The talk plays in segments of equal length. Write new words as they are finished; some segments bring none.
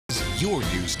Your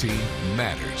news team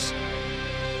matters.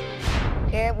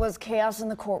 It was chaos in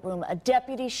the courtroom. A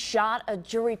deputy shot, a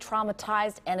jury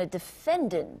traumatized, and a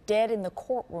defendant dead in the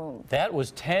courtroom. That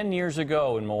was 10 years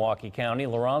ago in Milwaukee County.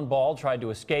 Laurent Ball tried to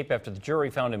escape after the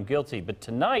jury found him guilty. But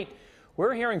tonight,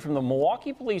 we're hearing from the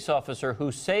Milwaukee police officer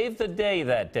who saved the day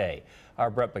that day.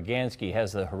 Our Brett Bagansky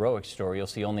has the heroic story you'll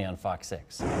see only on Fox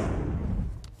 6.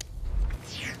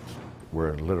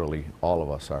 Where literally all of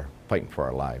us are fighting for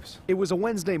our lives. It was a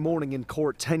Wednesday morning in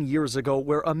court 10 years ago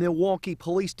where a Milwaukee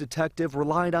police detective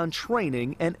relied on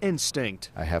training and instinct.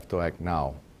 I have to act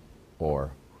now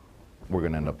or we're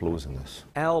going to end up losing this.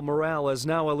 Al Morales,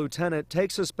 now a lieutenant,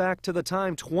 takes us back to the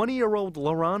time 20-year-old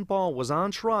Laurent Ball was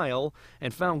on trial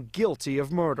and found guilty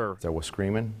of murder. There was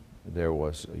screaming, there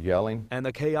was yelling. And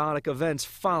the chaotic events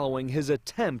following his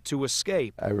attempt to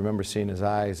escape. I remember seeing his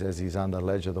eyes as he's on the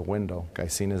ledge of the window. I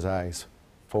seen his eyes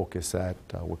focus at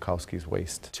Wachowski's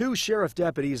waist. Two sheriff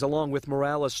deputies along with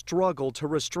Morales struggled to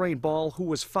restrain Ball, who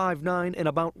was 5'9" and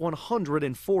about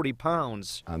 140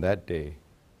 pounds. On that day,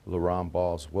 Laurent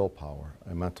Ball's willpower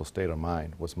and mental state of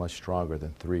mind was much stronger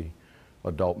than three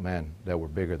adult men that were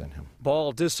bigger than him.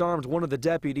 Ball disarmed one of the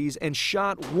deputies and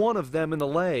shot one of them in the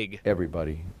leg.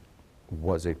 Everybody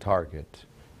was a target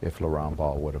if Laurent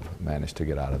Ball would have managed to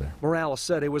get out of there. Morales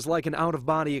said it was like an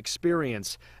out-of-body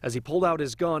experience as he pulled out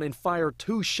his gun and fired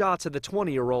 2 shots at the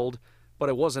 20-year-old, but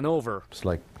it wasn't over. It's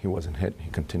like he wasn't hit.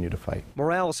 He continued to fight.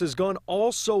 Morales' gun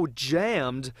also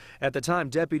jammed. At the time,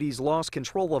 deputies lost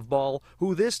control of Ball,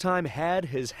 who this time had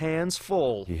his hands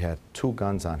full. He had 2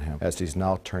 guns on him as he's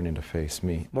now turning to face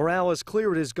me. Morales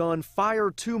cleared his gun,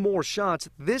 fired 2 more shots,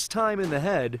 this time in the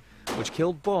head, which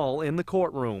killed Ball in the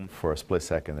courtroom. For a split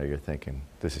second there, you're thinking,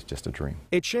 this is just a dream.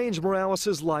 It changed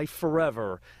Morales' life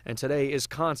forever, and today is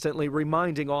constantly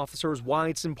reminding officers why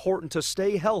it's important to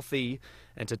stay healthy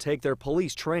and to take their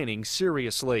police training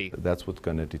seriously. That's what's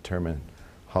going to determine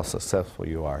how successful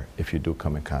you are if you do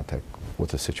come in contact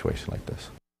with a situation like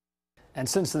this. And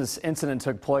since this incident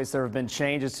took place, there have been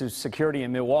changes to security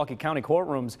in Milwaukee County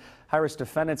courtrooms. High-risk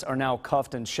defendants are now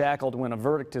cuffed and shackled when a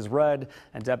verdict is read,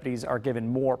 and deputies are given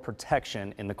more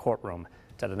protection in the courtroom.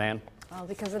 Ann. Well,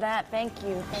 because of that, thank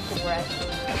you. Thank you, Brett.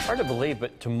 It's hard to believe,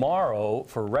 but tomorrow,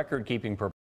 for record-keeping purposes,